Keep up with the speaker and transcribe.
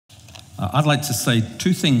I'd like to say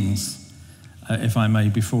two things, if I may,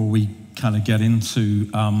 before we kind of get into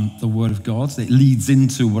the Word of God. It leads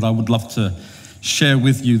into what I would love to share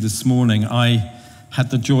with you this morning. I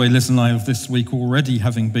had the joy, Liz and I, of this week already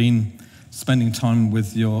having been spending time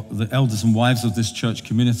with the elders and wives of this church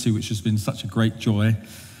community, which has been such a great joy,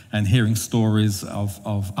 and hearing stories of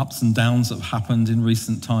ups and downs that have happened in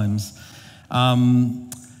recent times.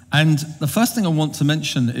 And the first thing I want to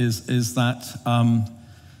mention is that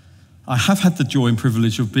I have had the joy and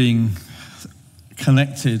privilege of being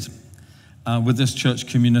connected with this church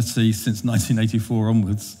community since 1984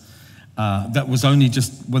 onwards. That was only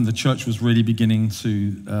just when the church was really beginning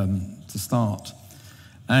to start.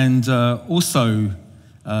 And also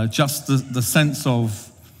just the sense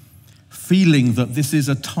of feeling that this is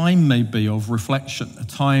a time maybe of reflection, a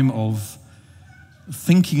time of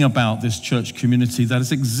thinking about this church community that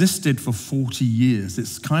has existed for 40 years.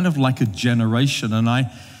 It's kind of like a generation, and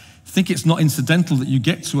I think it's not incidental that you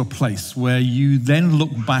get to a place where you then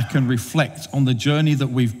look back and reflect on the journey that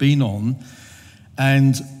we've been on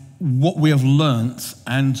and what we have learnt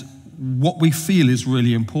and what we feel is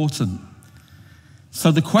really important.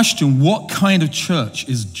 So the question, what kind of church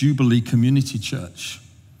is Jubilee Community Church,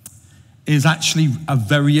 is actually a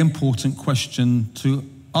very important question to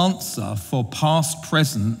answer for past,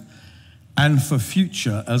 present, and for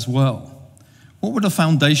future as well. What were the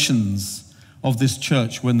foundations of this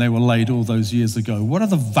church when they were laid all those years ago? What are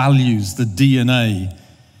the values, the DNA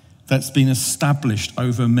that's been established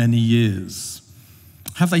over many years?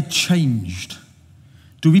 Have they changed?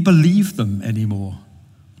 Do we believe them anymore?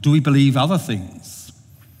 Do we believe other things?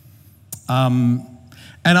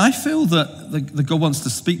 And I feel that God wants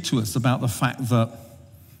to speak to us about the fact that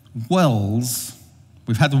wells,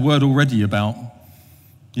 we've had the word already about,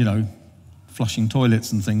 flushing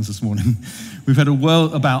toilets and things this morning. We've had a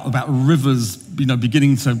word about rivers,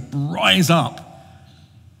 beginning to rise up.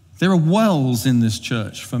 There are wells in this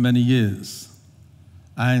church for many years.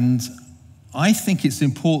 And I think it's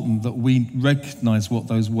important that we recognize what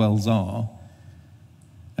those wells are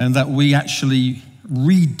and that we actually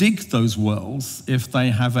redig those wells if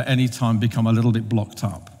they have at any time become a little bit blocked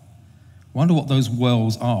up. I wonder what those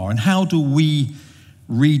wells are and how do we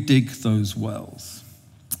redig those wells?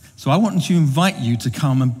 So I want to invite you to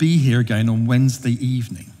come and be here again on Wednesday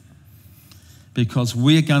evening, because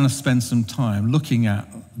we're going to spend some time looking at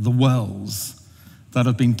the wells that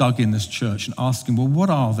have been dug in this church and asking, well, what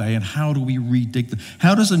are they and how do we redig them?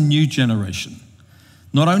 How does a new generation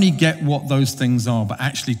not only get what those things are, but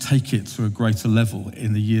actually take it to a greater level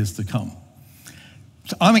in the years to come?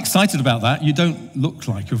 So I'm excited about that. You don't look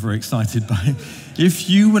like you're very excited by it. If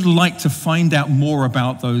you would like to find out more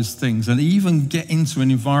about those things and even get into an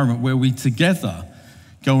environment where we together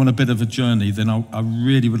go on a bit of a journey, then I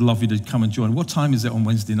really would love you to come and join. What time is it on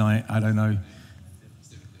Wednesday night? I don't know.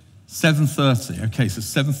 7:30. Okay, so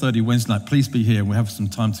 7:30 Wednesday night. Please be here and we'll have some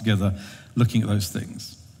time together looking at those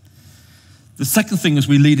things. The second thing as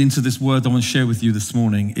we lead into this word I want to share with you this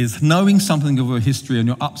morning is knowing something of our history and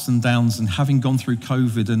your ups and downs, and having gone through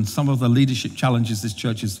COVID and some of the leadership challenges this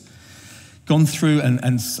church has gone through,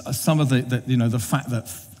 and some of the fact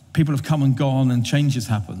that people have come and gone and changes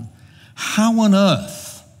happen. How on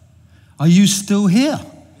earth are you still here?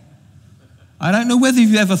 I don't know whether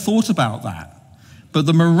you've ever thought about that, but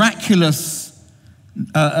the miraculous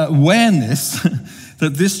awareness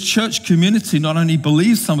that this church community not only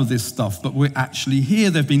believes some of this stuff, but we're actually here.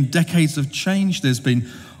 There have been decades of change. There's been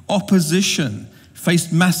opposition,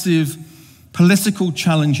 faced massive political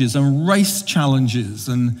challenges and race challenges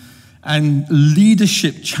and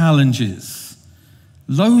leadership challenges.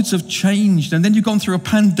 Loads have changed. And then you've gone through a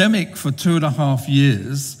pandemic for 2.5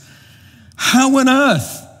 years. How on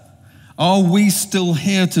earth are we still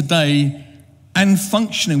here today and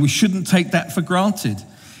functioning? We shouldn't take that for granted.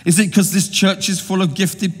 Is it because this church is full of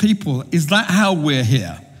gifted people? Is that how we're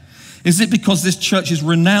here? Is it because this church is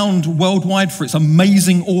renowned worldwide for its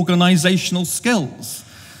amazing organizational skills?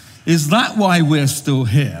 Is that why we're still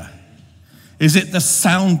here? Is it the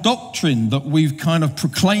sound doctrine that we've kind of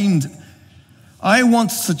proclaimed? I want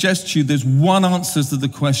to suggest to you there's one answer to the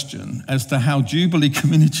question as to how Jubilee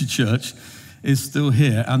Community Church is still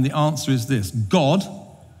here, and the answer is this: God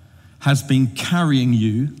has been carrying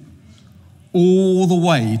you all the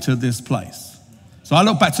way to this place. So I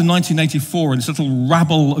look back to 1984 and this little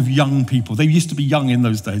rabble of young people. They used to be young in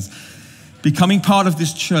those days, becoming part of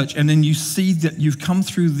this church, and then you see that you've come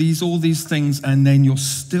through all these things, and then you're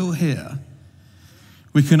still here.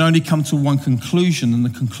 We can only come to one conclusion, and the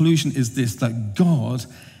conclusion is this: that God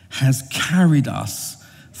has carried us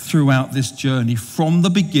throughout this journey from the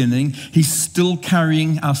beginning. He's still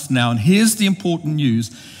carrying us now. And here's the important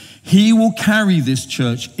news: He will carry this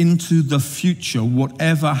church into the future,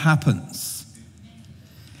 whatever happens.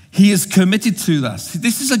 He is committed to us.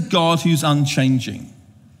 This is a God who's unchanging.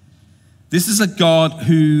 This is a God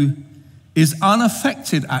who is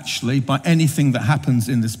unaffected, actually, by anything that happens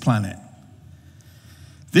in this planet.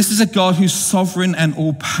 This is a God who's sovereign and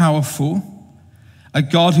all-powerful, a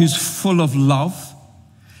God who's full of love.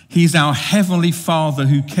 He's our heavenly Father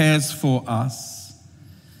who cares for us.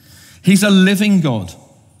 He's a living God.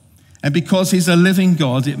 And because he's a living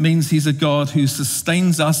God, it means he's a God who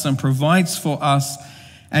sustains us and provides for us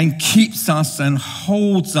and keeps us and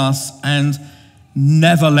holds us and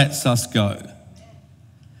never lets us go.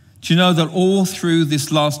 Do you know that all through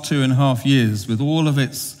this last 2.5 years, with all of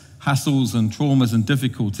its hassles and traumas and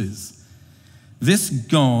difficulties, this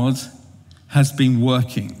God has been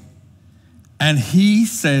working. And he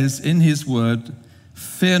says in his word,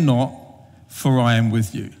 "Fear not, for I am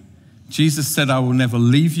with you." Jesus said, "I will never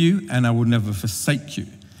leave you and I will never forsake you."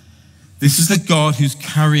 This is the God who's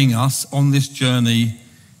carrying us on this journey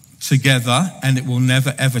together, and it will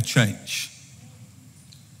never, ever change.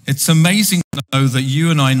 It's amazing to know that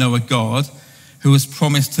you and I know a God who has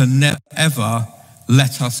promised to never, ever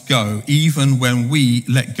let us go, even when we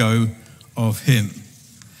let go of him.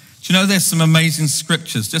 Do you know there's some amazing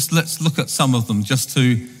scriptures? Let's look at some of them just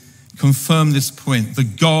to confirm this point. The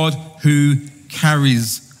God who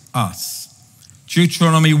carries us.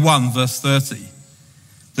 Deuteronomy 1 verse 30.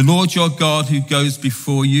 The Lord your God who goes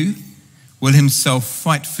before you will himself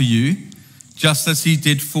fight for you, just as he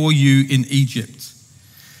did for you in Egypt,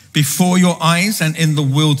 before your eyes and in the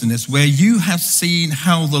wilderness, where you have seen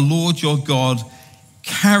how the Lord your God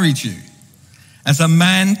carried you, as a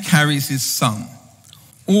man carries his son,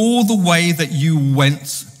 all the way that you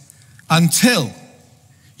went until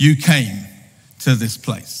you came to this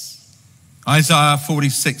place. Isaiah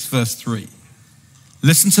 46 verse 3.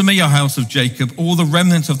 Listen to me, O house of Jacob, all the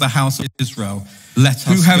remnant of the house of Israel, let us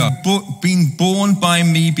who have been born by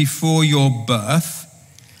me before your birth.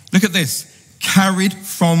 Look at this. Carried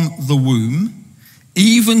from the womb,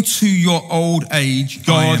 even to your old age,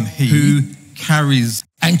 God who carries.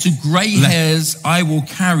 And to grey hairs I will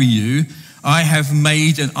carry you. I have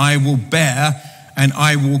made and I will bear, and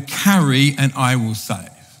I will carry and I will save.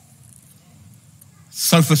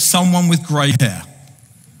 So for someone with grey hair,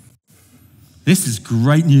 this is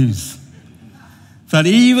great news. That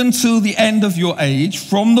even till the end of your age,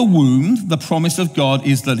 from the womb, the promise of God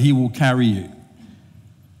is that he will carry you.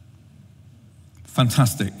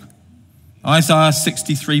 Fantastic. Isaiah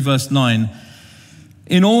 63 verse 9.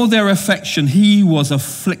 In all their affection, he was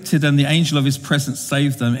afflicted, and the angel of his presence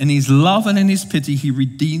saved them. In his love and in his pity, he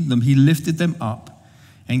redeemed them. He lifted them up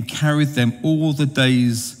and carried them all the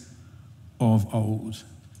days of old.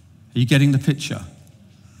 Are you getting the picture?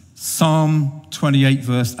 Psalm 28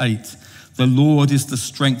 verse 8. The Lord is the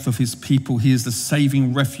strength of his people. He is the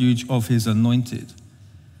saving refuge of his anointed.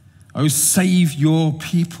 Oh, save your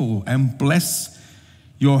people and bless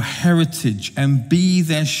your heritage and be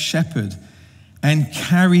their shepherd and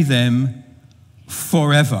carry them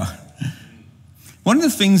forever. One of the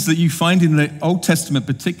things that you find in the Old Testament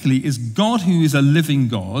particularly is God, who is a living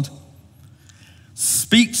God,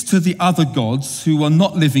 speaks to the other gods who are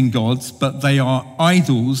not living gods, but they are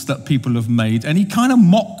idols that people have made, and he kind of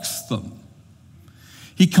mocks them.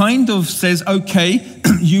 He kind of says, okay,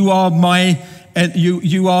 you are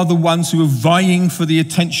the ones who are vying for the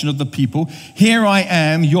attention of the people. Here I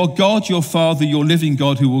am, your God, your Father, your living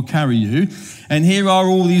God who will carry you. And here are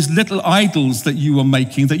all these little idols that you are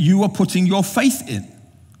making, that you are putting your faith in.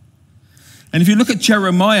 And if you look at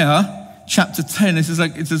Jeremiah chapter 10, it's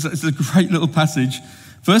a great little passage.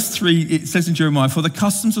 Verse 3, it says in Jeremiah, "For the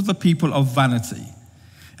customs of the people are vanity.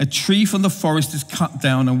 A tree from the forest is cut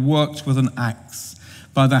down and worked with an axe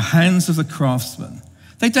by the hands of the craftsman.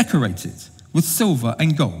 They decorate it with silver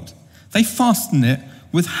and gold. They fasten it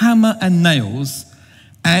with hammer and nails,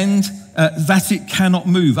 and that it cannot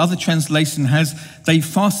move." Other translation has, "They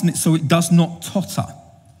fasten it so it does not totter.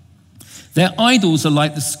 Their idols are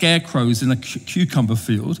like the scarecrows in a cucumber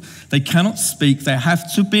field. They cannot speak. They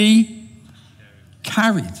have to be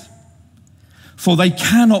carried. For they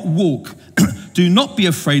cannot walk. Do not be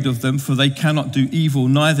afraid of them, for they cannot do evil,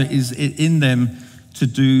 neither is it in them to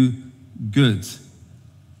do good."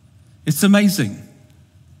 It's amazing.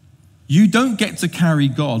 You don't get to carry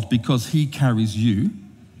God because he carries you.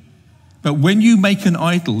 But when you make an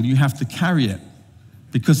idol, you have to carry it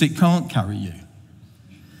because it can't carry you.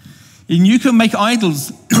 And you can make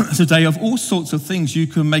idols today of all sorts of things. You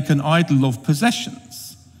can make an idol of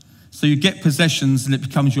possessions. So you get possessions and it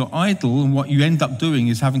becomes your idol, and what you end up doing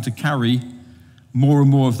is having to carry more and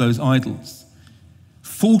more of those idols.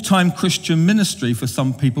 Full-time Christian ministry for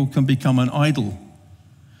some people can become an idol.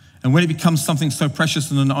 And when it becomes something so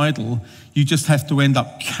precious and an idol, you just have to end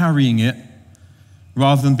up carrying it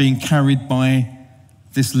rather than being carried by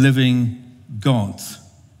this living God.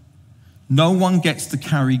 No one gets to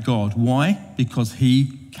carry God. Why? Because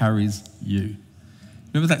he carries you.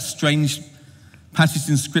 Remember that strange passage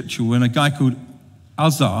in Scripture when a guy called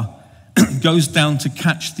Uzzah goes down to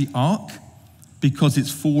catch the ark because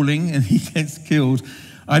it's falling and he gets killed.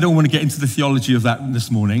 I don't want to get into the theology of that this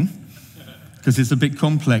morning because it's a bit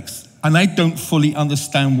complex. And I don't fully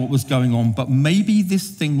understand what was going on, but maybe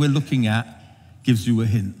this thing we're looking at gives you a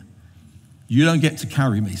hint. You don't get to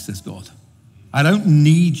carry me, says God. I don't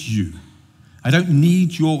need you. I don't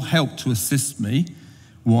need your help to assist me.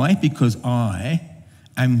 Why? Because I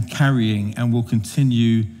am carrying and will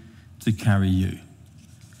continue to carry you.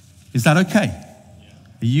 Is that okay?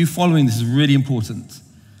 Are you following? This is really important.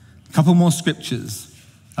 A couple more scriptures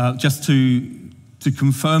just to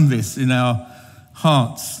confirm this in our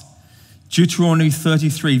hearts. Deuteronomy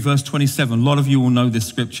 33, verse 27. A lot of you will know this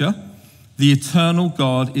scripture. The eternal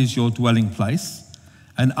God is your dwelling place,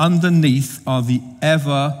 and underneath are the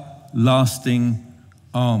everlasting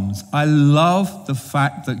arms. I love the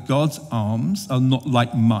fact that God's arms are not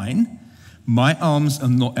like mine. My arms are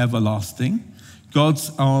not everlasting.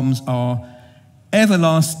 God's arms are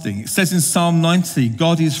everlasting. It says in Psalm 90,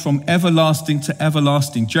 God is from everlasting to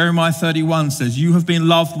everlasting. Jeremiah 31 says, you have been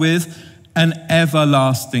loved with an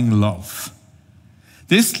everlasting love.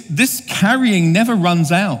 This carrying never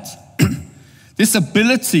runs out. This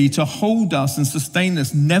ability to hold us and sustain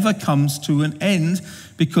us never comes to an end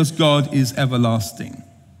because God is everlasting.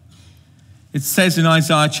 It says in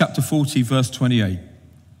Isaiah chapter 40, verse 28,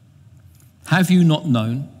 have you not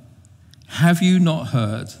known? Have you not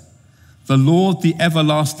heard? The Lord, the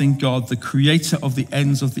everlasting God, the creator of the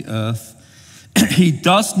ends of the earth, he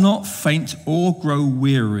does not faint or grow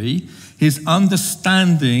weary. His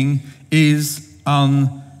understanding is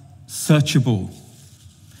unsearchable.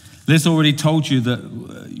 Liz already told you that,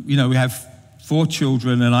 we have 4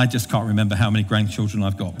 children, and I just can't remember how many grandchildren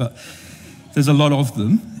I've got, but there's a lot of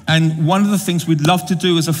them. And one of the things we'd love to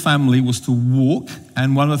do as a family was to walk,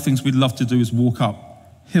 and one of the things we'd love to do is walk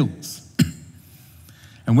up hills.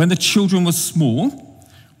 And when the children were small,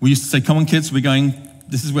 we used to say, come on kids,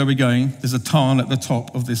 this is where we're going. There's a tarn at the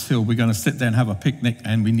top of this hill. We're going to sit there and have a picnic,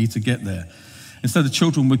 and we need to get there. And so the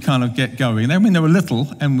children would kind of get going. And then when they were little,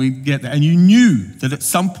 and we'd get there, and you knew that at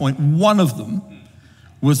some point, one of them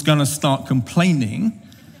was going to start complaining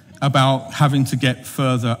about having to get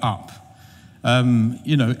further up. And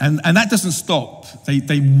that doesn't stop.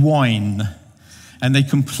 They whine, and they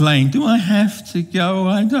complain, do I have to go?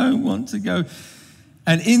 I don't want to go.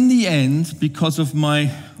 And in the end, because of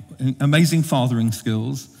my amazing fathering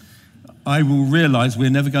skills, I will realize we're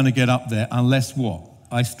never going to get up there unless what?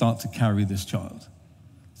 I start to carry this child.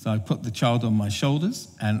 So I put the child on my shoulders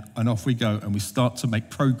and off we go, and we start to make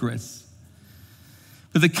progress.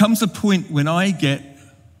 But there comes a point when I get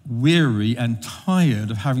weary and tired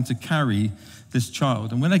of having to carry this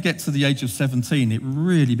child. And when I get to the age of 17, it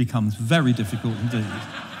really becomes very difficult indeed.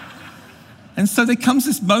 And so there comes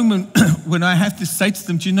this moment when I have to say to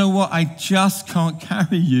them, do you know what? I just can't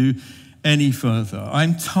carry you any further.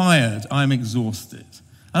 I'm tired. I'm exhausted.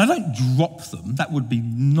 And I don't drop them. That would be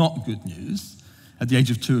not good news at the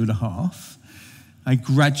age of 2.5. I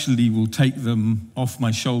gradually will take them off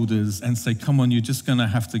my shoulders and say, come on, you're just going to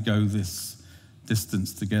have to go this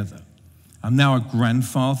distance together. I'm now a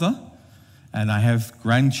grandfather, and I have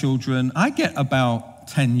grandchildren. I get about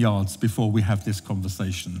 10 yards before we have this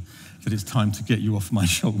conversation that it's time to get you off my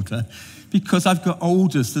shoulder, because I've got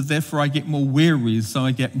older, so therefore I get more weary, so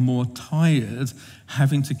I get more tired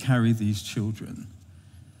having to carry these children.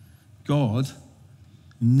 God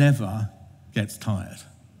never gets tired.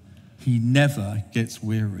 He never gets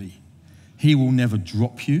weary. He will never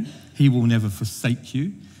drop you. He will never forsake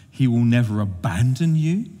you. He will never abandon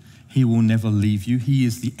you. He will never leave you. He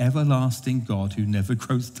is the everlasting God who never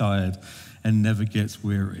grows tired and never gets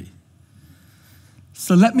weary.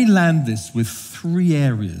 So let me land this with 3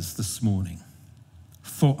 areas this morning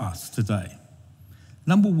for us today.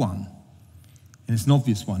 Number 1, and it's an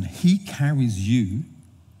obvious one, he carries you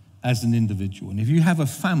as an individual. And if you have a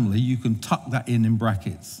family, you can tuck that in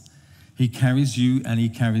brackets. He carries you, and he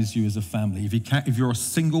carries you as a family. If you're a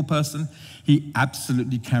single person, he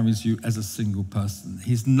absolutely carries you as a single person.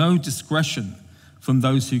 He's no discretion from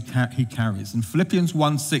those who he carries. And Philippians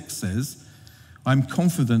 1:6 says, I'm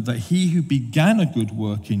confident that he who began a good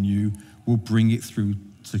work in you will bring it through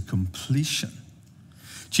to completion.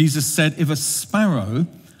 Jesus said, if a sparrow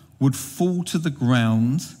would fall to the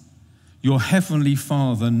ground, your heavenly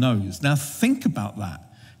Father knows. Now think about that.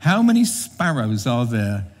 How many sparrows are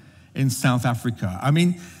there in South Africa? I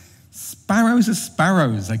mean, sparrows are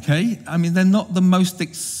sparrows, okay? I mean, they're not the most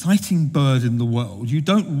exciting bird in the world. You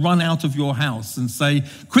don't run out of your house and say,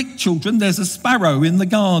 quick children, there's a sparrow in the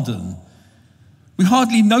garden. We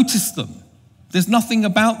hardly notice them. There's nothing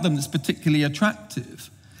about them that's particularly attractive.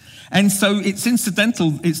 And so it's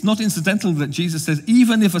not incidental that Jesus says,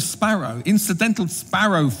 even if a incidental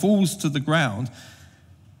sparrow falls to the ground,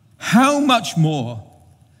 how much more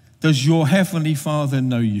does your heavenly Father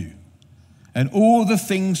know you? And all the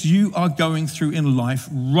things you are going through in life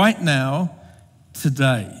right now,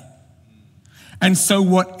 today. And so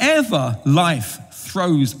whatever life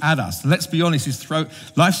throws at us, let's be honest,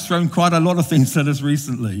 life's thrown quite a lot of things at us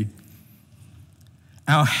recently.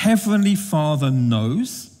 Our heavenly Father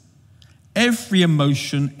knows every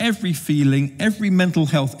emotion, every feeling, every mental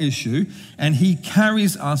health issue, and he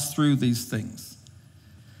carries us through these things.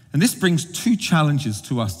 And this brings two challenges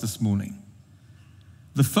to us this morning.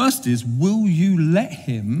 The first is, will you let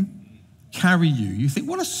him carry you? You think,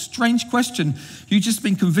 what a strange question. You've just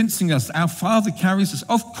been convincing us our Father carries us.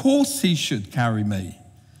 Of course he should carry me.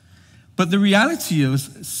 But the reality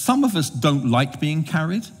is, some of us don't like being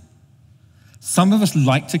carried. Some of us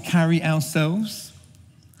like to carry ourselves.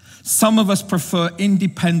 Some of us prefer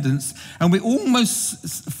independence, and we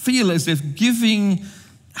almost feel as if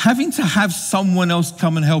having to have someone else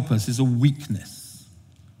come and help us is a weakness.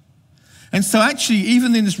 And so actually,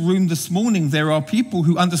 even in this room this morning, there are people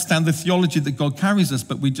who understand the theology that God carries us,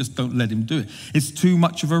 but we just don't let him do it. It's too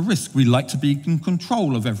much of a risk. We like to be in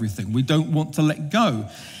control of everything. We don't want to let go.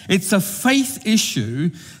 It's a faith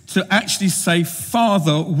issue to actually say,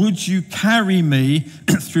 Father, would you carry me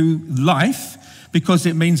through life? Because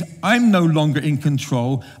it means I'm no longer in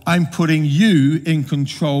control. I'm putting you in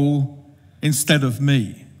control instead of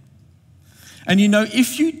me. And you know,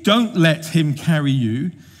 if you don't let him carry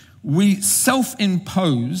you, we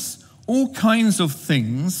self-impose all kinds of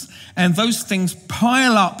things, and those things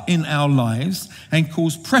pile up in our lives and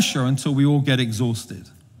cause pressure until we all get exhausted.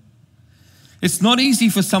 It's not easy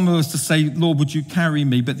for some of us to say, Lord, would you carry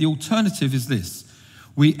me? But the alternative is this.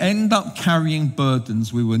 We end up carrying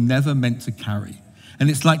burdens we were never meant to carry. And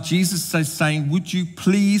it's like Jesus says, saying, would you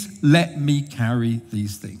please let me carry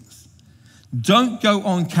these things? Don't go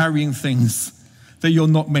on carrying things that you're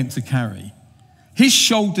not meant to carry. His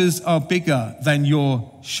shoulders are bigger than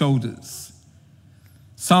your shoulders.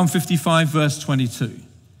 Psalm 55, verse 22.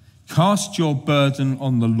 Cast your burden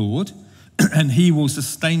on the Lord, and he will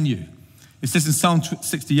sustain you. It says in Psalm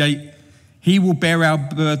 68, he will bear our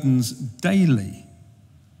burdens daily.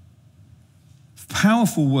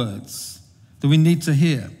 Powerful words that we need to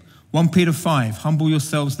hear. 1 Peter 5, humble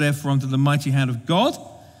yourselves therefore under the mighty hand of God,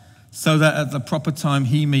 so that at the proper time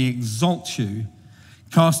he may exalt you,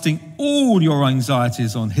 casting all your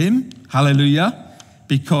anxieties on him, hallelujah,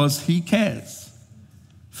 because he cares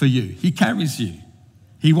for you. He carries you.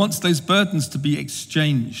 He wants those burdens to be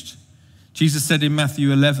exchanged. Jesus said in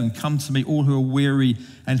Matthew 11, come to me all who are weary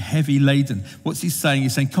and heavy laden. What's he saying?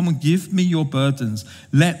 He's saying, come and give me your burdens.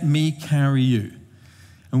 Let me carry you.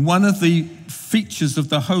 And one of the features of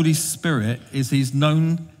the Holy Spirit is he's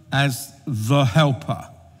known as the helper.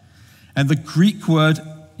 And the Greek word,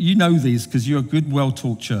 you know these because you're a good,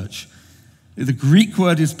 well-taught church. The Greek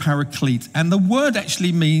word is paraclete. And the word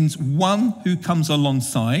actually means one who comes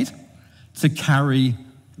alongside to carry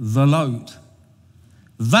the load.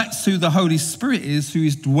 That's who the Holy Spirit is, who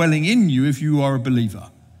is dwelling in you if you are a believer.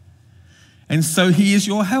 And so he is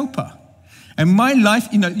your helper. And my life,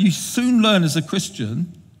 you soon learn as a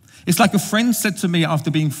Christian. It's like a friend said to me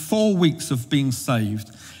after being 4 weeks of being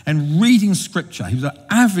saved and reading scripture. He was an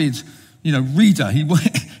avid, reader.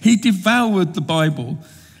 He devoured the Bible.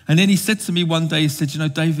 And then he said to me one day, he said,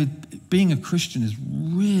 David, being a Christian is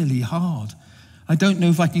really hard. I don't know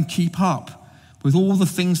if I can keep up with all the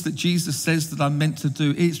things that Jesus says that I'm meant to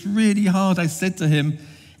do. It's really hard. I said to him,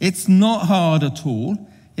 it's not hard at all.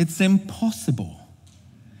 It's impossible.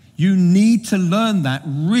 You need to learn that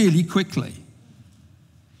really quickly.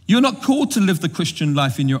 You're not called to live the Christian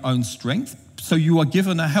life in your own strength, so you are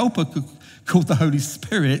given a helper called the Holy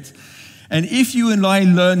Spirit. And if you and I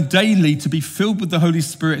learn daily to be filled with the Holy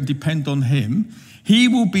Spirit and depend on him, he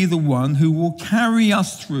will be the one who will carry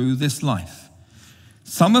us through this life.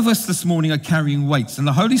 Some of us this morning are carrying weights, and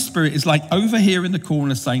the Holy Spirit is like over here in the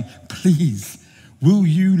corner saying, please,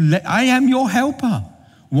 I am your helper.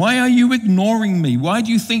 Why are you ignoring me? Why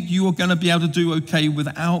do you think you are going to be able to do okay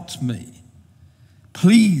without me?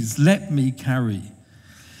 Please let me carry.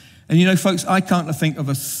 And folks, I can't think of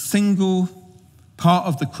a single part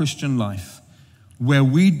of the Christian life where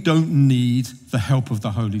we don't need the help of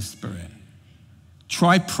the Holy Spirit.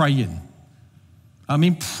 Try praying. I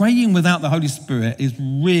mean, praying without the Holy Spirit is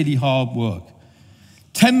really hard work.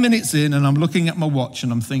 10 minutes in and I'm looking at my watch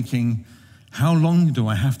and I'm thinking, how long do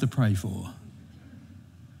I have to pray for?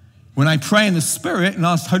 When I pray in the Spirit and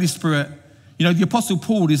ask the Holy Spirit, you know, the Apostle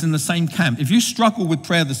Paul is in the same camp. If you struggle with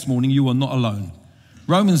prayer this morning, you are not alone.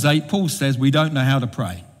 Romans 8, Paul says we don't know how to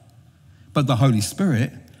pray, but the Holy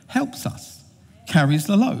Spirit helps us, carries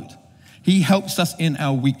the load. He helps us in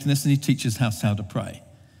our weakness and he teaches us how to pray.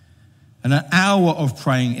 And an hour of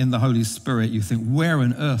praying in the Holy Spirit, you think, where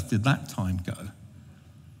on earth did that time go?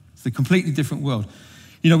 It's a completely different world.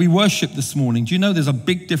 You know, we worship this morning. Do you know there's a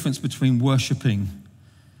big difference between worshiping,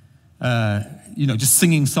 just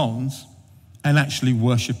singing songs and actually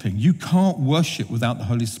worshiping? You can't worship without the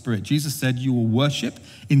Holy Spirit. Jesus said you will worship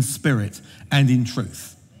in spirit and in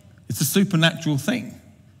truth. It's a supernatural thing.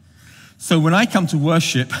 So when I come to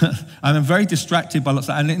worship, I'm very distracted by lots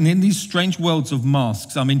of, and in these strange worlds of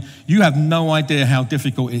masks, I mean, you have no idea how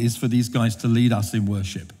difficult it is for these guys to lead us in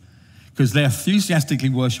worship, because they're enthusiastically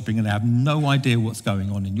worshiping and they have no idea what's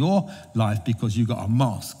going on in your life because you've got a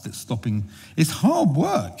mask that's stopping. It's hard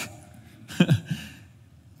work.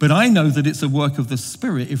 But I know that it's a work of the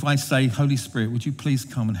Spirit if I say, Holy Spirit, would you please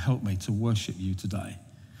come and help me to worship you today?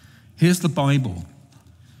 Here's the Bible.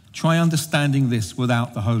 Try understanding this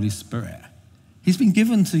without the Holy Spirit. He's been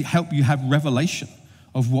given to help you have revelation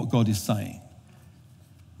of what God is saying.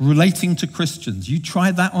 Relating to Christians. You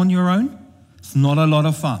try that on your own? It's not a lot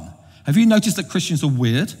of fun. Have you noticed that Christians are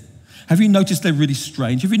weird? Have you noticed they're really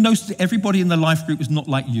strange? Have you noticed that everybody in the life group is not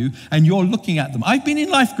like you and you're looking at them? I've been in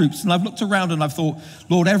life groups and I've looked around and I've thought,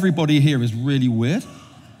 Lord, everybody here is really weird.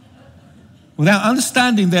 Without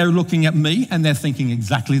understanding, they're looking at me and they're thinking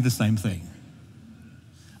exactly the same thing.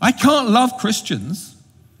 I can't love Christians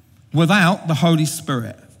without the Holy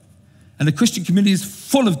Spirit. And the Christian community is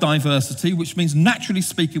full of diversity, which means naturally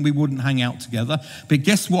speaking, we wouldn't hang out together. But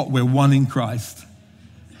guess what? We're one in Christ.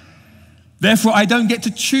 Therefore, I don't get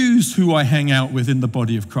to choose who I hang out with in the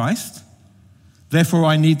body of Christ. Therefore,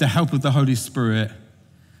 I need the help of the Holy Spirit.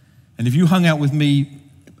 And if you hung out with me,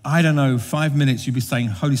 5 minutes, you'd be saying,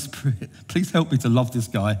 Holy Spirit, please help me to love this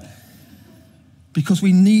guy. Because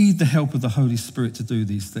we need the help of the Holy Spirit to do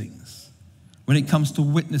these things. When it comes to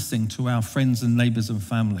witnessing to our friends and neighbors and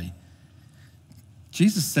family,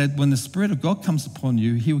 Jesus said, when the Spirit of God comes upon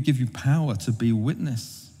you, he will give you power to be a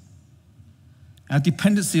witness. Our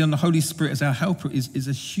dependency on the Holy Spirit as our helper is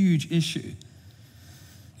a huge issue.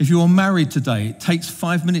 If you are married today, it takes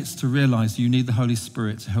 5 minutes to realize you need the Holy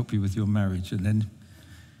Spirit to help you with your marriage. And then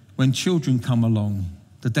when children come along,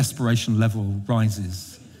 the desperation level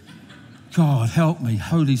rises. God, help me,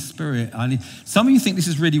 Holy Spirit. Some of you think this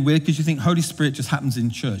is really weird because you think Holy Spirit just happens in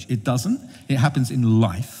church. It doesn't. It happens in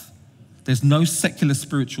life. There's no secular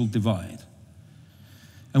spiritual divide.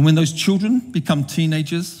 And when those children become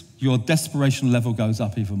teenagers, your desperation level goes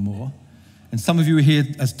up even more. And some of you are here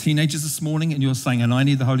as teenagers this morning and you're saying, and I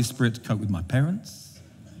need the Holy Spirit to cope with my parents.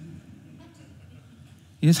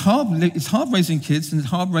 It's hard raising kids and it's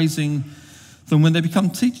hard raising them when they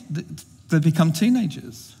become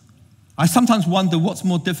teenagers. I sometimes wonder what's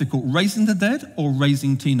more difficult, raising the dead or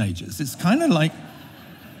raising teenagers? It's kind of like,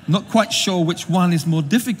 not quite sure which one is more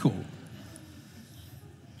difficult.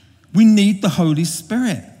 We need the Holy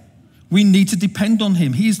Spirit. We need to depend on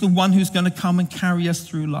him. He's the one who's going to come and carry us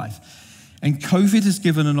through life. And COVID has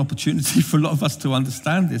given an opportunity for a lot of us to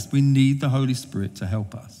understand this. We need the Holy Spirit to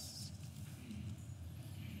help us.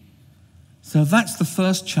 So that's the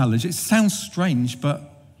first challenge. It sounds strange, but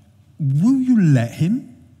will you let him?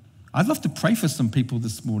 I'd love to pray for some people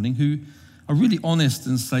this morning who are really honest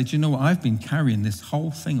and say, do you know what? I've been carrying this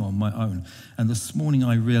whole thing on my own. And this morning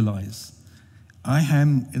I realize I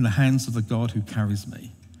am in the hands of the God who carries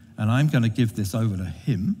me. And I'm going to give this over to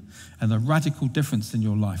him. And the radical difference in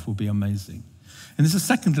your life will be amazing. And there's a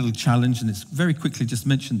second little challenge, and it's very quickly just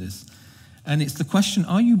mentioned this. And it's the question,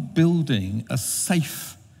 are you building a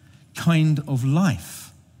safe kind of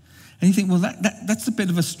life? And you think, well, that's a bit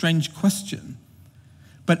of a strange question.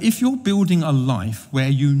 But if you're building a life where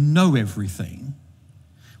you know everything,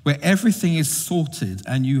 where everything is sorted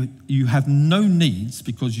and you have no needs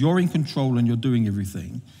because you're in control and you're doing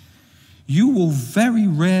everything, you will very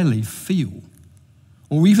rarely feel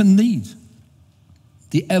or even need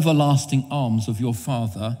the everlasting arms of your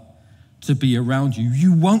Father to be around you.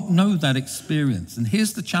 You won't know that experience. And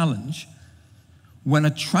here's the challenge. When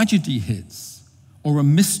a tragedy hits or a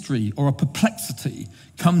mystery or a perplexity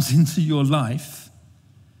comes into your life,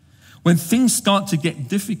 when things start to get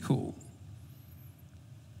difficult,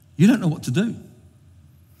 you don't know what to do.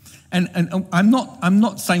 And I'm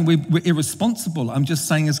not saying we're irresponsible. I'm just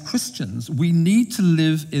saying as Christians, we need to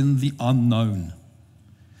live in the unknown.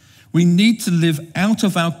 We need to live out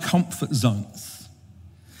of our comfort zones,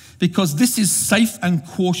 because this is safe and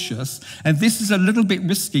cautious, and this is a little bit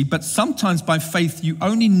risky, but sometimes by faith you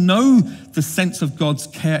only know the sense of God's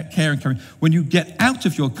care and caring when you get out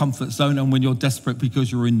of your comfort zone and when you're desperate because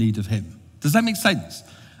you're in need of him. Does that make sense?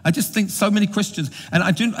 I just think so many Christians,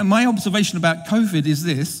 and my observation about COVID is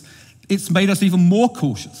this: it's made us even more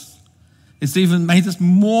cautious. It's even made us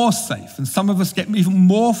more safe, and some of us get even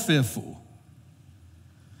more fearful.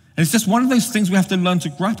 And it's just one of those things we have to learn to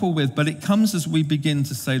grapple with, but it comes as we begin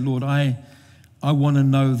to say, Lord, I want to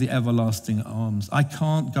know the everlasting arms. I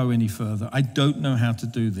can't go any further. I don't know how to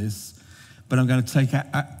do this, but I'm going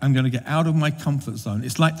to get out of my comfort zone.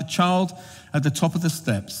 It's like the child at the top of the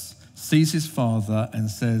steps sees his father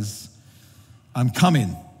and says, I'm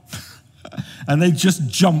coming. And they just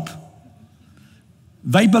jump.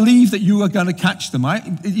 They believe that you are going to catch them.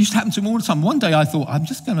 It used to happen to me all the time. One day I thought, I'm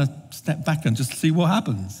just going to step back and just see what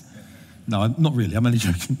happens. No, not really. I'm only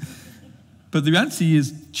joking. But the reality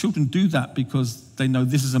is children do that because they know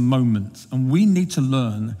this is a moment. And we need to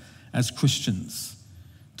learn as Christians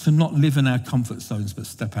to not live in our comfort zones, but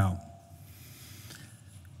step out.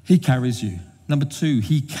 He carries you. Number 2,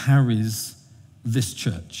 he carries this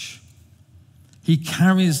church. He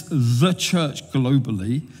carries the church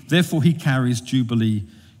globally. Therefore, he carries Jubilee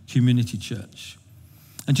Community Church.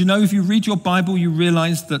 And you know, if you read your Bible, you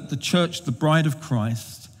realize that the church, the bride of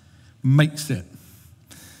Christ, makes it.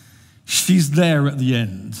 She's there at the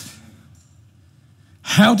end.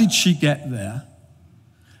 How did she get there?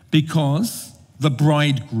 Because the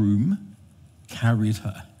bridegroom carried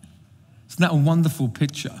her. Isn't that a wonderful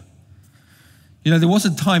picture? You know, there was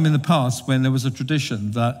a time in the past when there was a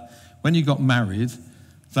tradition that when you got married,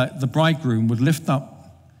 that the bridegroom would lift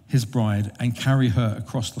up his bride and carry her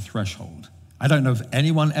across the threshold. I don't know if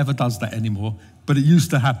anyone ever does that anymore, but it used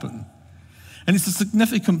to happen. And it's a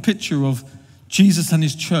significant picture of Jesus and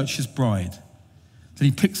his church, his bride. That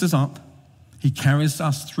he picks us up, he carries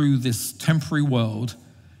us through this temporary world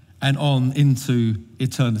and on into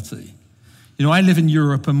eternity. You know, I live in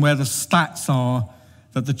Europe, and where the stats are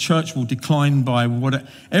that the church will decline by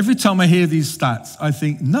every time I hear these stats, I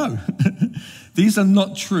think, no, these are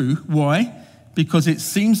not true. Why? Because it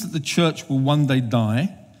seems that the church will one day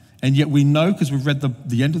die, and yet we know, because we've read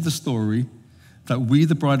the end of the story, that we,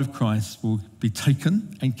 the bride of Christ, will be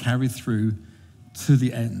taken and carried through to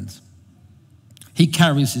the end. He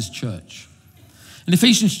carries his church. In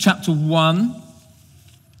Ephesians chapter 1,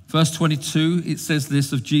 verse 22, it says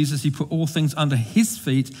this of Jesus: he put all things under his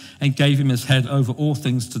feet and gave him as head over all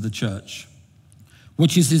things to the church,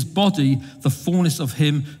 which is his body, the fullness of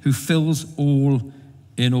him who fills all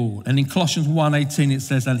in all. And in Colossians 1:18 it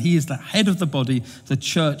says, and he is the head of the body, the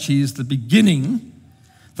church. He is the beginning,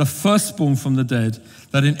 the firstborn from the dead,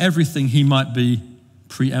 that in everything he might be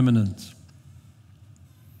preeminent.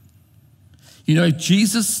 You know, if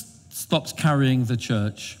Jesus stops carrying the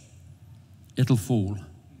church, it'll fall.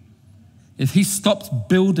 If he stops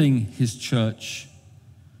building his church,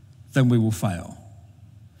 then we will fail.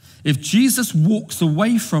 If Jesus walks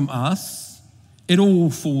away from us, it all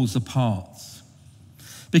falls apart.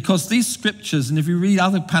 Because these scriptures, and if you read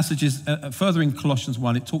other passages further in Colossians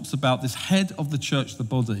 1, it talks about this head of the church, the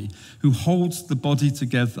body, who holds the body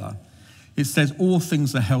together. It says all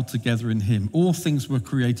things are held together in him. All things were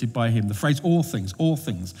created by him. The phrase all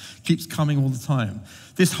things, keeps coming all the time.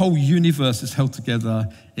 This whole universe is held together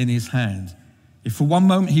in his hand. If for one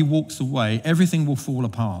moment he walks away, everything will fall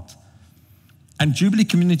apart. And Jubilee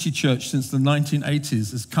Community Church since the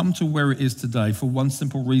 1980s has come to where it is today for one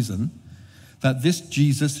simple reason: that this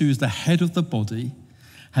Jesus, who is the head of the body,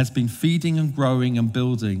 has been feeding and growing and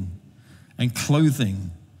building and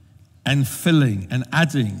clothing and filling and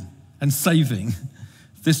adding and saving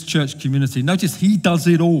this church community. Notice he does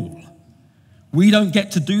it all. We don't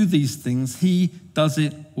get to do these things. He does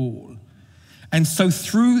it all. And so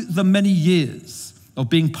through the many years of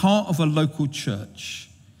being part of a local church,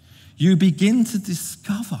 you begin to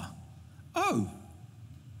discover, oh,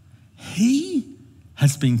 he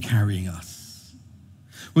has been carrying us.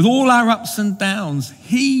 With all our ups and downs,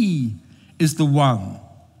 he is the one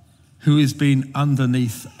who has been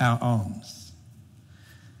underneath our arms.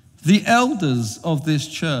 The elders of this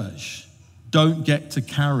church don't get to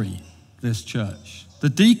carry this church. The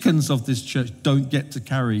deacons of this church don't get to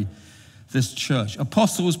carry this church.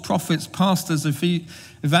 Apostles, prophets, pastors,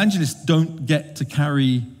 evangelists don't get to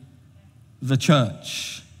carry the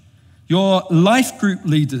church. Your life group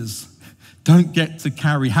leaders don't get to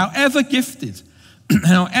carry, however gifted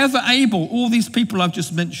However able all these people I've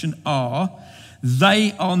just mentioned are,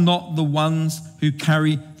 they are not the ones who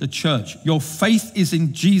carry the church. Your faith is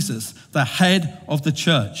in Jesus, the head of the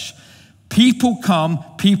church. People come,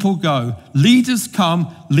 people go. Leaders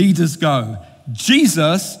come, leaders go.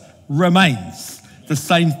 Jesus remains the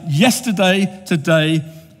same yesterday, today,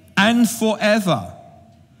 and forever.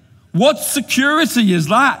 What security is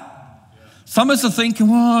that? Some of us are thinking,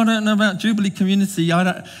 well, I don't know about Jubilee community.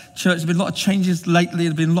 Church, there's been a lot of changes lately.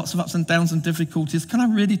 There's been lots of ups and downs and difficulties. Can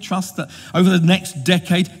I really trust that over the next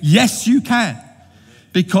decade? Yes, you can.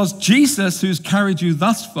 Because Jesus, who's carried you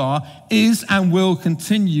thus far, is and will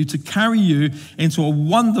continue to carry you into a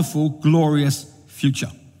wonderful, glorious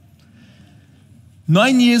future.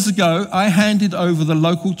 9 years ago, I handed over the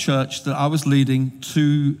local church that I was leading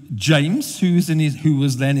to James, who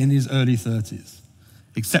was then in his early 30s.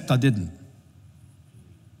 Except I didn't.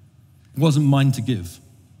 It wasn't mine to give.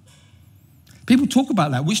 People talk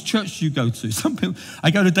about that. Which church do you go to? Some people,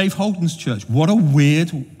 I go to Dave Holden's church. What a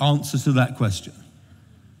weird answer to that question.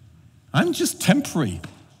 I'm just temporary.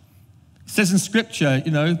 It says in Scripture,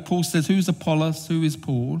 Paul says, who's Apollos, who is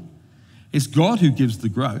Paul? It's God who gives the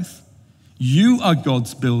growth. You are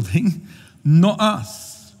God's building, not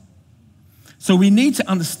us. So we need to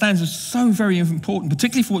understand, it's so very important,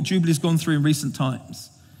 particularly for what Jubilee's gone through in recent times,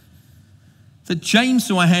 that James,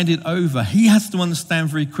 who I handed over, he has to understand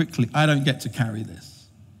very quickly, I don't get to carry this.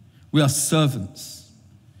 We are servants.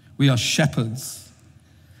 We are shepherds.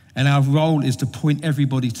 And our role is to point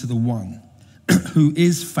everybody to the one who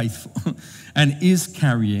is faithful and is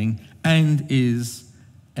carrying and is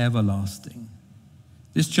everlasting.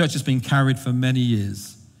 This church has been carried for many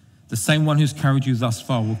years. The same one who's carried you thus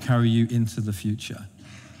far will carry you into the future.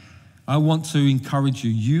 I want to encourage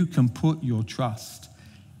you, you can put your trust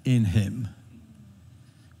in him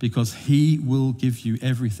because he will give you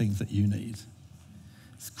everything that you need.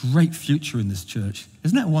 It's a great future in this church.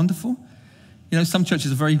 Isn't that wonderful? Some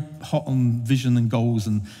churches are very hot on vision and goals,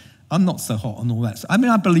 and I'm not so hot on all that. I mean,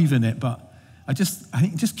 I believe in it, but I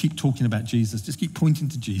think just keep talking about Jesus. Just keep pointing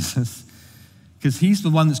to Jesus, because he's the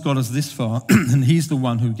one that's got us this far, and he's the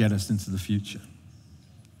one who will get us into the future.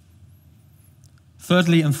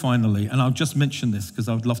 Thirdly and finally, and I'll just mention this because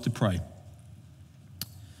I would love to pray,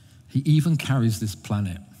 he even carries this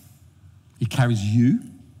planet. He carries you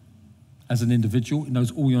as an individual. He knows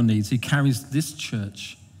all your needs. He carries this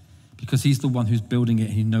church because he's the one who's building it.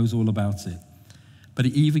 He knows all about it. But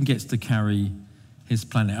he even gets to carry his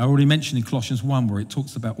planet. I already mentioned in Colossians 1 where it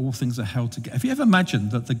talks about all things are held together. Have you ever imagined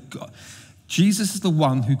that Jesus is the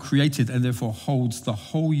one who created and therefore holds the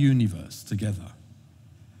whole universe together?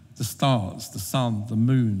 The stars, the sun, the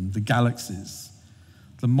moon, the galaxies,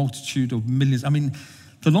 the multitude of millions. I mean,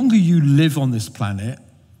 the longer you live on this planet,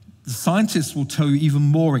 the scientists will tell you even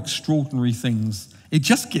more extraordinary things. It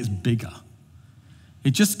just gets bigger.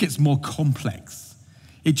 It just gets more complex.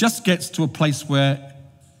 It just gets to a place where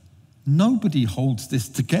nobody holds this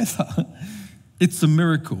together. It's a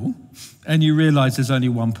miracle. And you realize there's only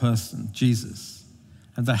one person, Jesus.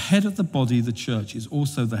 And the head of the body, the church, is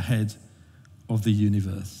also the head of the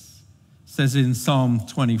universe. It says in Psalm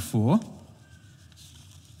 24,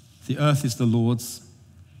 the earth is the Lord's,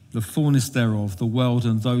 the fullness thereof, the world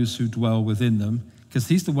and those who dwell within them, because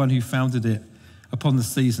he's the one who founded it upon the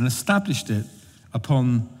seas and established it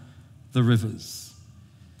upon the rivers.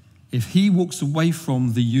 If he walks away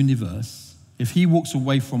from the universe, if he walks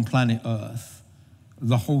away from planet Earth,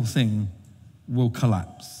 the whole thing will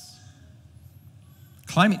collapse.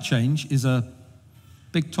 Climate change is a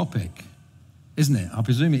big topic, isn't it? I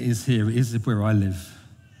presume it is here. It is where I live.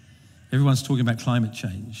 Everyone's talking about climate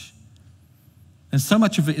change. And so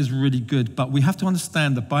much of it is really good, but we have to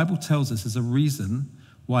understand the Bible tells us there's a reason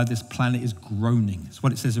why this planet is groaning. It's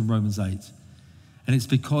what it says in Romans 8. And it's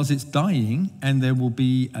because it's dying, and there will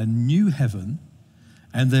be a new heaven,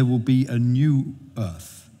 and there will be a new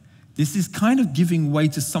earth. This is kind of giving way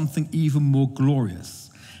to something even more glorious.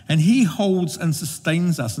 And he holds and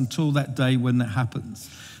sustains us until that day when that happens.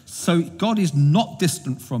 So God is not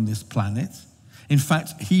distant from this planet. In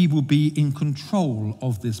fact, he will be in control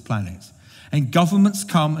of this planet. And governments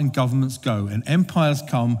come and governments go, and empires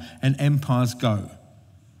come and empires go.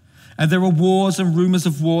 And there are wars and rumors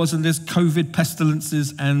of wars, and there's COVID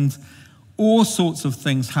pestilences and all sorts of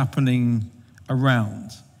things happening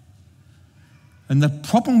around. And the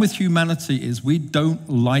problem with humanity is we don't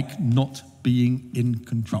like not being in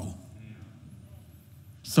control.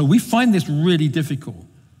 So we find this really difficult.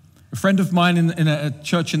 A friend of mine in a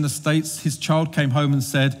church in the States, his child came home and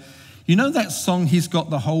said, you know that song, He's Got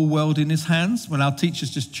the Whole World in His Hands? Well, our teachers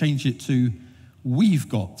just changed it to, We've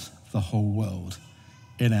Got the Whole World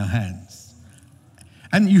in Our Hands.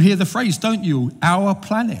 And you hear the phrase, don't you? Our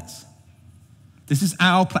planet. This is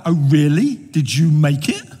our planet. Oh, really? Did you make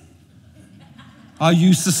it? Are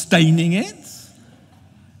you sustaining it?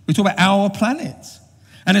 We talk about our planet.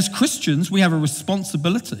 And as Christians, we have a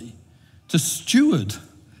responsibility to steward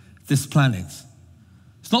this planet.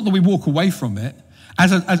 It's not that we walk away from it.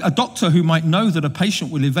 As a doctor who might know that a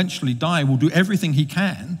patient will eventually die will do everything he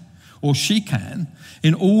can or she can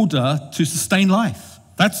in order to sustain life.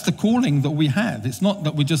 That's the calling that we have. It's not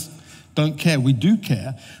that we just don't care. We do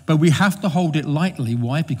care, but we have to hold it lightly.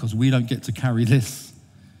 Why? Because we don't get to carry this.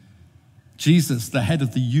 Jesus, the head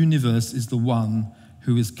of the universe, is the one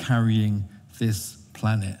who is carrying this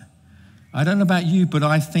planet. I don't know about you, but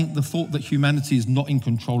I think the thought that humanity is not in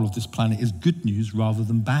control of this planet is good news rather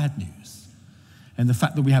than bad news. And the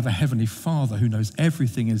fact that we have a heavenly Father who knows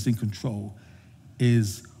everything and is in control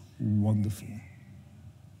is wonderful.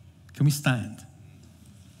 Can we stand?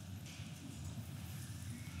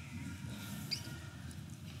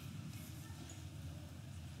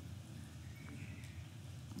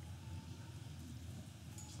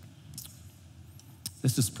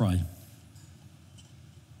 Let's just pray.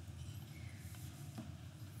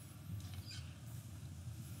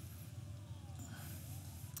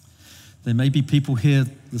 There may be people here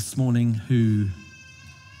this morning who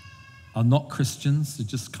are not Christians, they're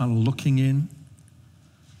just kind of looking in,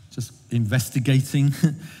 just investigating,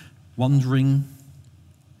 wondering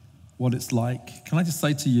what it's like. Can I just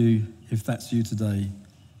say to you, if that's you today,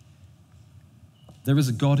 there is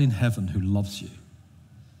a God in heaven who loves you.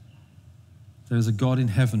 There is a God in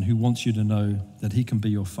heaven who wants you to know that he can be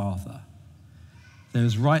your Father. There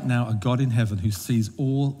is right now a God in heaven who sees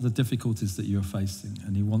all the difficulties that you're facing,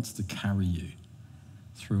 and he wants to carry you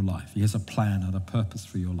through life. He has a plan and a purpose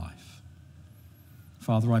for your life.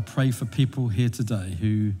 Father, I pray for people here today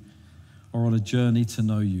who are on a journey to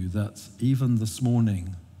know you, that even this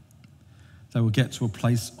morning they will get to a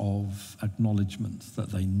place of acknowledgement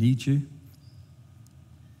that they need you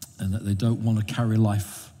and that they don't want to carry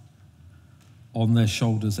life on their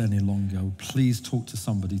shoulders any longer. Please talk to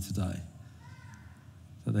somebody today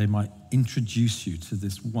that they might introduce you to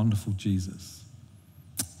this wonderful Jesus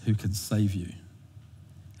who can save you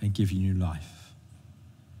and give you new life.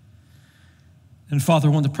 And Father,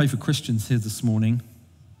 I want to pray for Christians here this morning.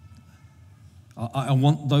 I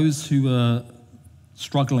want those who are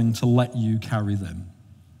struggling to let you carry them,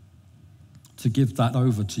 to give that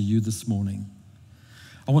over to you this morning.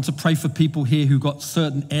 I want to pray for people here who've got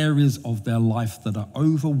certain areas of their life that are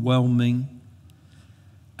overwhelming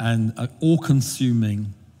and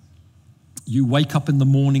all-consuming. You wake up in the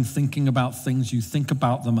morning thinking about things, you think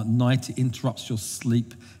about them at night, it interrupts your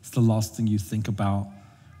sleep. It's the last thing you think about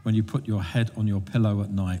when you put your head on your pillow at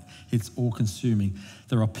night. It's all-consuming.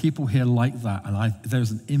 There are people here like that, and there's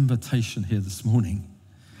an invitation here this morning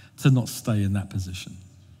to not stay in that position,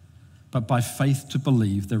 but by faith to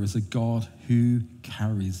believe there is a God who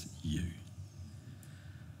carries you.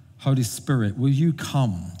 Holy Spirit, will you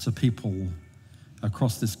come to people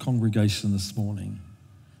across this congregation this morning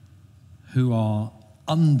who are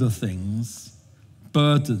under things,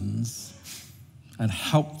 burdens, and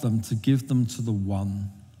help them to give them to the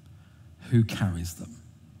one who carries them,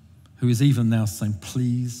 who is even now saying,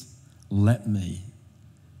 please let me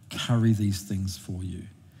carry these things for you.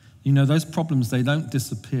 You know, those problems, they don't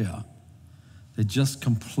disappear. They just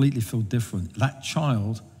completely feel different. That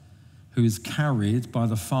child who is carried by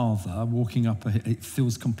the Father walking up, it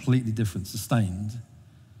feels completely different, sustained.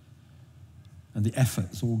 And the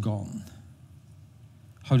effort is all gone.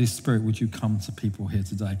 Holy Spirit, would you come to people here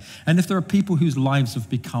today? And if there are people whose lives have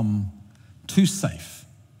become too safe,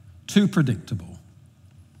 too predictable,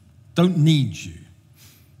 don't need you,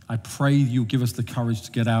 I pray you'll give us the courage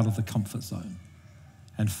to get out of the comfort zone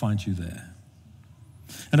and find you there.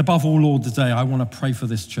 And above all, Lord, today, I want to pray for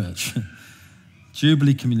this church,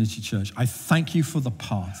 Jubilee Community Church. I thank you for the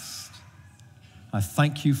past. I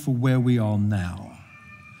thank you for where we are now.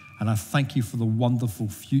 And I thank you for the wonderful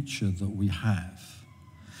future that we have.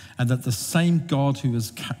 And that the same God who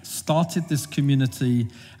has started this community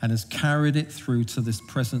and has carried it through to this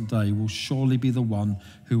present day will surely be the one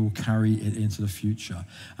who will carry it into the future.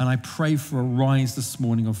 And I pray for a rise this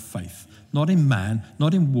morning of faith, not in man,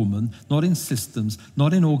 not in woman, not in systems,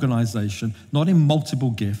 not in organization, not in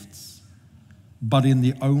multiple gifts, but in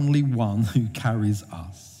the only one who carries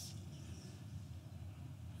us.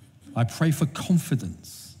 I pray for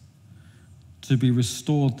confidence to be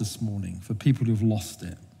restored this morning for people who've lost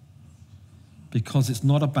it. Because it's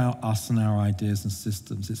not about us and our ideas and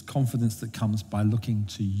systems. It's confidence that comes by looking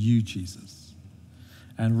to you, Jesus,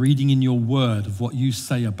 and reading in your word of what you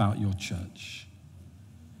say about your church.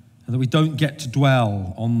 and that we don't get to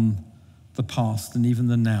dwell on the past and even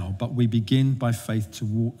the now, but we begin by faith to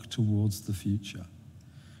walk towards the future.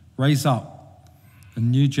 Raise up a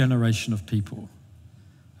new generation of people,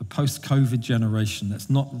 a post-COVID generation that's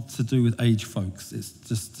not to do with age folks, it's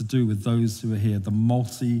just to do with those who are here, the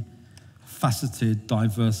multi-faceted,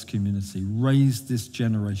 diverse community. Raise this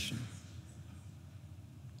generation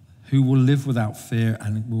who will live without fear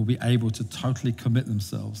and will be able to totally commit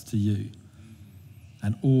themselves to you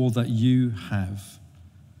and all that you have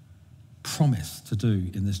promised to do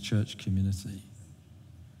in this church community.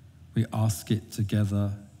 We ask it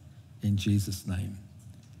together in Jesus' name.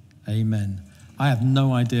 Amen. I have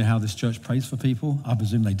no idea how this church prays for people. I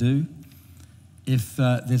presume they do. If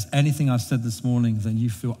there's anything I've said this morning that you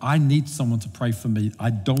feel, I need someone to pray for me, I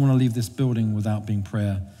don't want to leave this building without being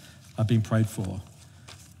prayed for,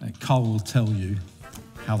 Carl will tell you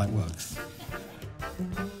how that works.